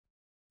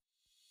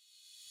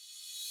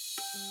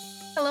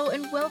Hello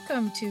and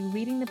welcome to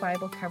Reading the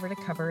Bible Cover to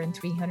Cover in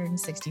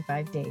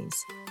 365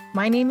 Days.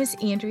 My name is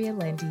Andrea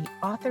Lendy,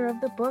 author of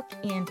the book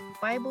and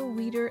Bible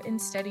reader and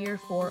studier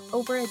for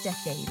over a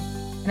decade,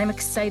 and I'm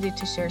excited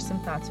to share some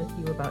thoughts with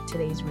you about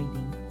today's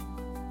reading.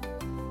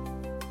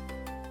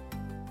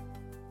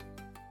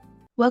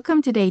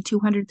 Welcome to day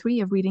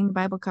 203 of Reading the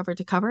Bible Cover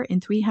to Cover in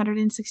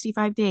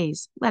 365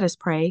 Days. Let us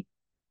pray.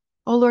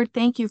 Oh Lord,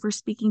 thank you for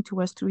speaking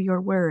to us through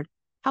your word.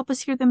 Help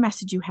us hear the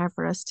message you have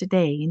for us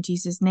today. In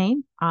Jesus'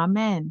 name,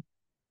 amen.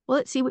 Well,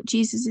 let's see what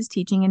Jesus is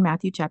teaching in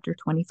Matthew chapter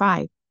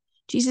 25.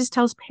 Jesus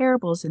tells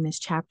parables in this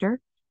chapter.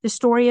 The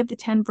story of the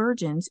 10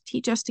 virgins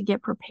teach us to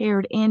get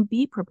prepared and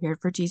be prepared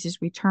for Jesus'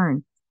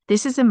 return.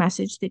 This is a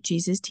message that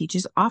Jesus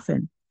teaches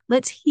often.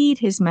 Let's heed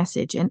his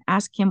message and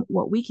ask him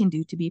what we can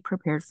do to be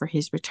prepared for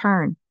his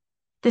return.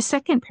 The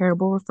second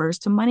parable refers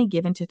to money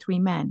given to 3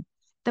 men.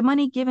 The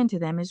money given to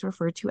them is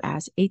referred to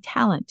as a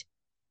talent.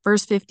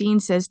 Verse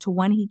 15 says, to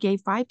one he gave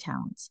 5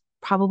 talents,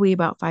 probably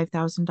about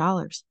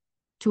 $5,000.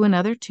 To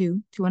another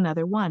 2, to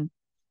another 1,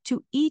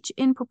 to each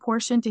in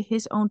proportion to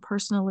his own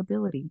personal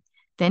ability.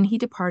 Then he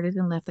departed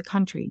and left the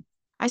country.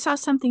 I saw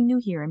something new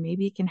here, and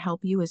maybe it can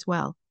help you as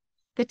well.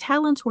 The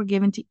talents were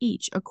given to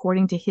each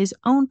according to his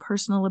own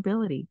personal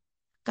ability.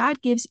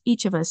 God gives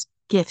each of us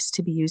gifts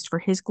to be used for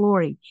his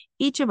glory.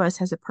 Each of us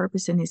has a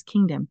purpose in his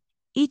kingdom.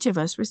 Each of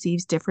us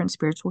receives different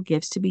spiritual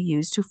gifts to be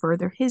used to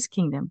further his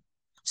kingdom.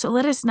 So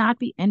let us not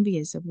be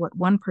envious of what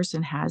one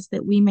person has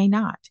that we may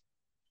not.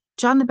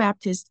 John the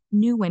Baptist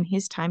knew when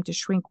his time to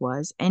shrink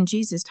was and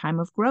Jesus' time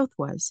of growth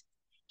was.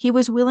 He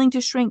was willing to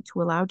shrink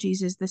to allow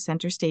Jesus the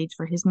center stage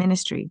for his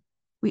ministry.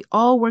 We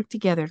all work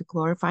together to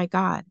glorify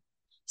God.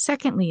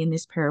 Secondly, in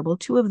this parable,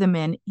 2 of the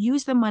men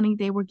used the money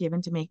they were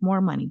given to make more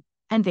money,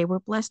 and they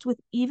were blessed with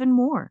even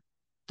more.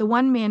 The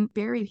one man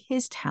buried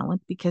his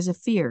talent because of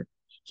fear.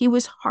 He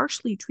was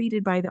harshly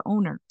treated by the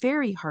owner,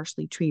 very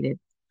harshly treated.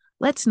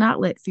 Let's not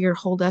let fear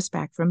hold us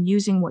back from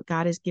using what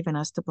God has given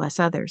us to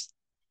bless others.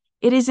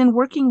 It is in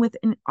working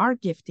within our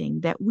gifting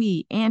that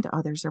we and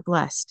others are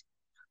blessed.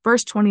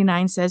 Verse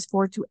 29 says,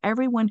 for to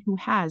everyone who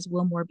has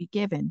will more be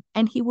given,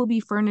 and he will be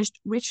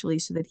furnished richly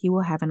so that he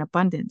will have an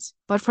abundance.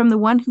 But from the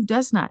one who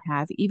does not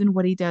have, even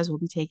what he does will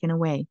be taken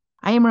away.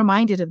 I am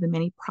reminded of the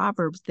many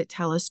proverbs that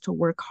tell us to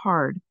work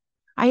hard.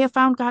 I have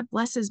found God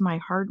blesses my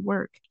hard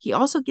work. He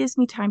also gives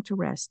me time to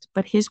rest,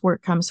 but his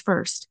work comes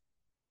first.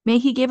 May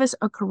he give us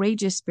a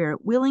courageous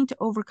spirit, willing to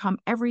overcome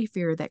every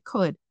fear that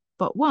could,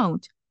 but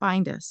won't,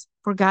 bind us.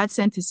 For God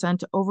sent his Son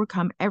to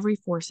overcome every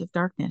force of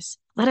darkness.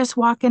 Let us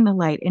walk in the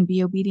light and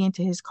be obedient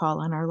to his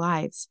call on our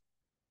lives.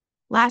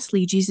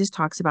 Lastly, Jesus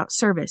talks about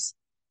service.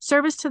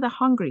 Service to the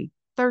hungry,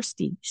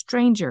 thirsty,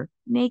 stranger,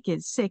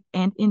 naked, sick,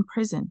 and in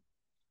prison.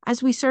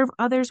 As we serve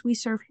others, we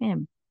serve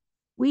him.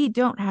 We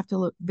don't have to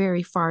look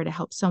very far to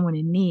help someone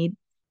in need.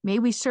 May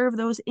we serve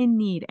those in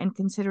need and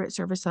consider it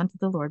service unto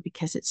the Lord,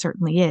 because it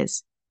certainly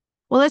is.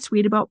 Well, let's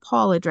read about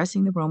Paul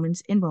addressing the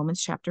Romans in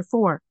Romans chapter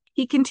 4.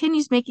 He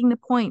continues making the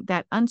point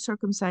that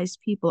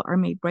uncircumcised people are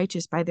made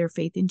righteous by their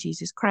faith in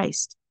Jesus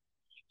Christ.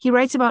 He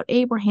writes about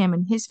Abraham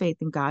and his faith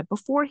in God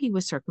before he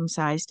was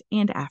circumcised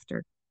and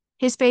after.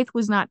 His faith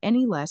was not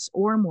any less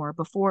or more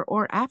before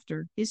or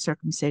after his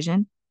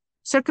circumcision.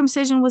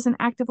 Circumcision was an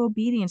act of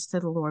obedience to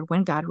the Lord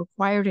when God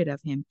required it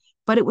of him,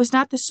 but it was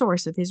not the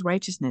source of his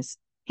righteousness.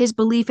 His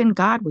belief in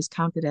God was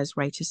counted as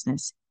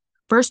righteousness.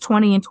 Verse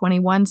 20 and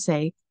 21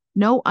 say,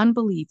 no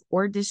unbelief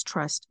or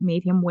distrust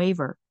made him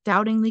waver,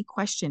 doubtingly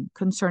question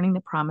concerning the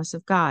promise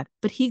of God.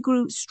 But he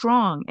grew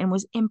strong and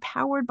was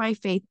empowered by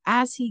faith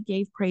as he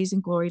gave praise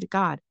and glory to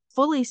God,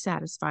 fully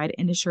satisfied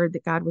and assured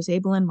that God was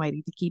able and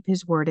mighty to keep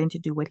his word and to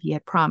do what he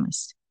had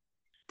promised.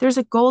 There's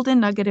a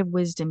golden nugget of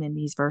wisdom in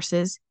these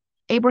verses.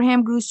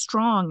 Abraham grew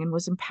strong and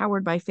was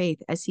empowered by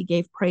faith as he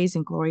gave praise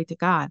and glory to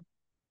God.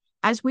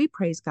 As we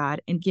praise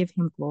God and give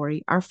him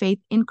glory, our faith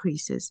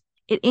increases.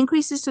 It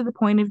increases to the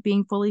point of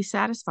being fully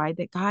satisfied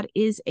that God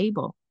is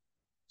able.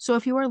 So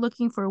if you are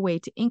looking for a way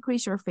to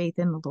increase your faith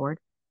in the Lord,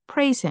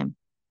 praise him,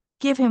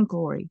 give him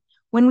glory.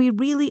 When we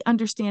really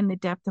understand the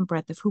depth and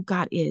breadth of who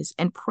God is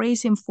and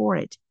praise him for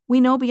it,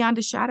 we know beyond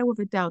a shadow of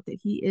a doubt that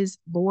he is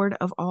Lord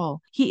of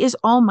all. He is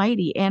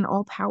almighty and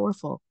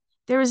all-powerful.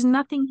 There is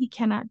nothing he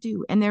cannot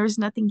do, and there is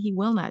nothing he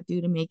will not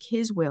do to make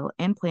his will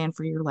and plan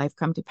for your life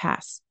come to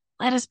pass.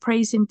 Let us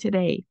praise him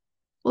today.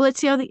 Well, let's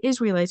see how the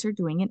Israelites are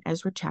doing in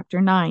Ezra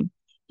chapter 9.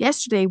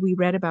 Yesterday, we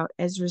read about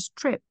Ezra's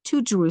trip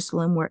to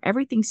Jerusalem, where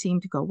everything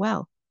seemed to go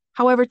well.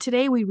 However,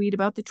 today we read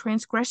about the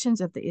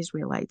transgressions of the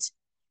Israelites.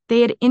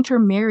 They had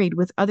intermarried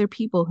with other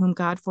people whom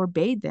God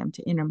forbade them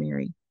to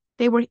intermarry.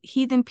 They were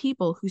heathen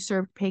people who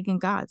served pagan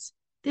gods.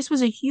 This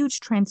was a huge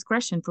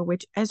transgression for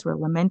which Ezra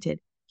lamented.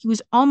 He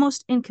was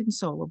almost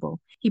inconsolable.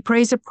 He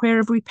prays a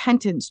prayer of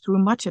repentance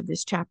through much of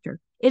this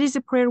chapter. It is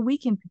a prayer we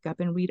can pick up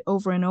and read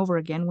over and over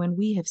again when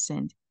we have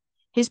sinned.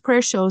 His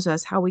prayer shows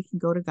us how we can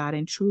go to God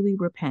and truly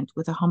repent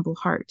with a humble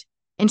heart.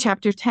 In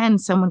chapter 10,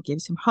 someone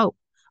gives him hope,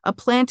 a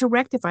plan to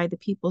rectify the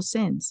people's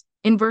sins.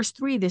 In verse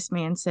 3, this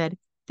man said,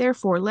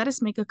 Therefore, let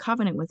us make a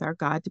covenant with our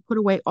God to put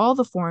away all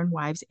the foreign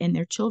wives and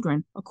their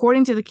children,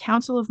 according to the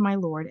counsel of my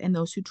Lord and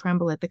those who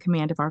tremble at the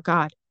command of our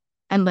God,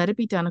 and let it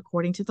be done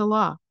according to the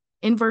law.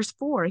 In verse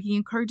 4, he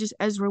encourages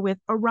Ezra with,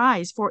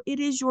 Arise, for it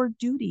is your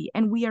duty,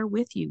 and we are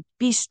with you.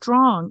 Be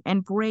strong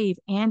and brave,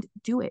 and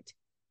do it.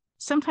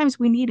 Sometimes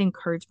we need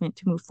encouragement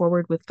to move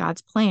forward with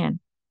God's plan.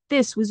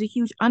 This was a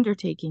huge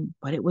undertaking,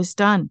 but it was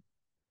done.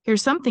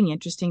 Here's something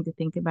interesting to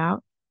think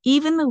about.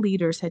 Even the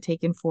leaders had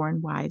taken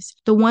foreign wives,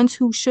 the ones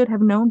who should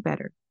have known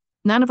better.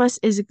 None of us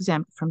is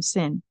exempt from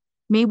sin.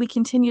 May we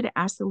continue to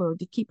ask the Lord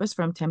to keep us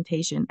from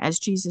temptation, as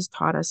Jesus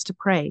taught us to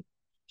pray.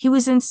 He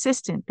was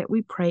insistent that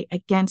we pray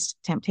against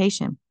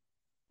temptation.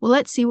 Well,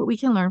 let's see what we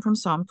can learn from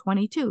Psalm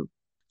 22.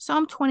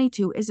 Psalm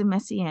 22 is a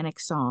messianic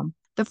psalm.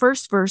 The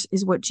first verse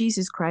is what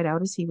Jesus cried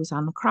out as he was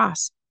on the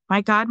cross.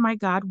 My God,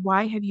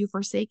 why have you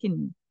forsaken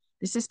me?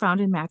 This is found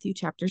in Matthew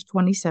chapters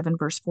 27,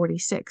 verse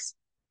 46.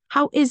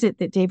 How is it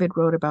that David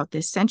wrote about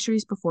this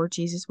centuries before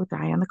Jesus would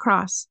die on the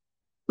cross?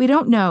 We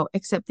don't know,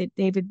 except that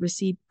David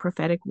received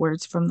prophetic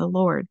words from the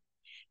Lord.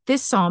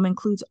 This psalm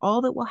includes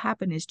all that will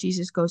happen as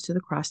Jesus goes to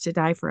the cross to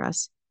die for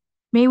us.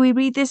 May we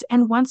read this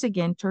and once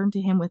again turn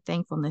to him with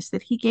thankfulness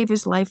that he gave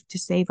his life to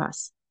save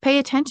us. Pay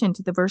attention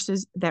to the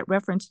verses that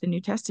reference the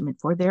New Testament,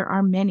 for there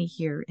are many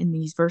here in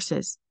these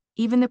verses.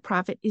 Even the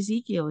prophet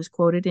Ezekiel is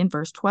quoted in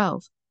verse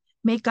 12.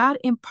 May God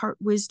impart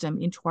wisdom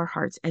into our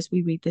hearts as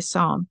we read this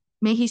psalm.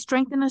 May he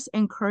strengthen us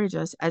and encourage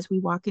us as we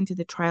walk into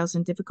the trials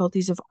and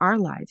difficulties of our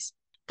lives.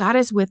 God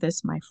is with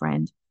us, my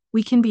friend.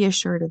 We can be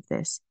assured of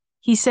this.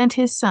 He sent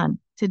his son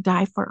to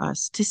die for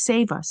us, to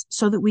save us,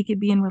 so that we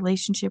could be in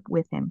relationship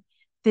with him.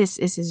 This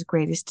is his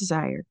greatest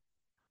desire.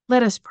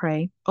 Let us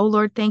pray. Oh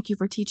Lord, thank you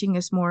for teaching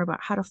us more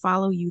about how to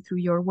follow you through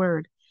your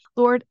word.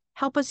 Lord,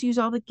 help us use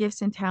all the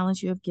gifts and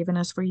talents you have given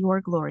us for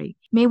your glory.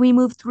 May we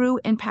move through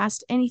and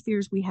past any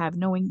fears we have,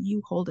 knowing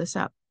you hold us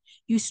up.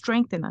 You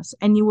strengthen us,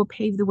 and you will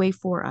pave the way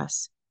for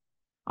us.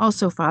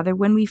 Also, Father,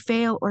 when we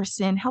fail or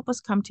sin, help us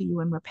come to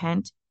you and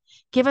repent.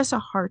 Give us a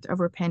heart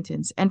of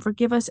repentance, and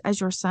forgive us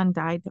as your Son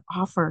died to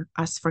offer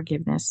us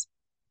forgiveness.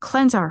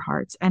 Cleanse our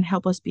hearts and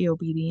help us be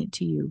obedient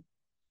to you.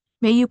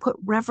 May you put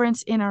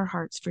reverence in our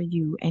hearts for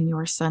you and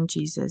your Son,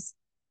 Jesus.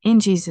 In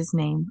Jesus'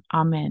 name,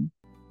 amen.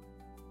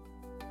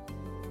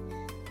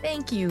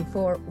 Thank you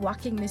for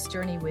walking this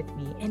journey with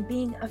me and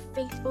being a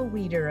faithful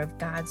reader of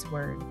God's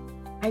Word.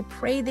 I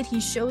pray that he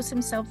shows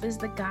himself as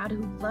the God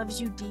who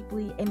loves you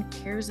deeply and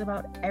cares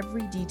about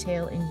every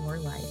detail in your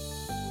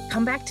life.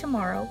 Come back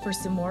tomorrow for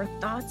some more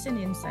thoughts and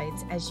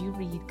insights as you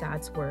read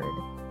God's Word.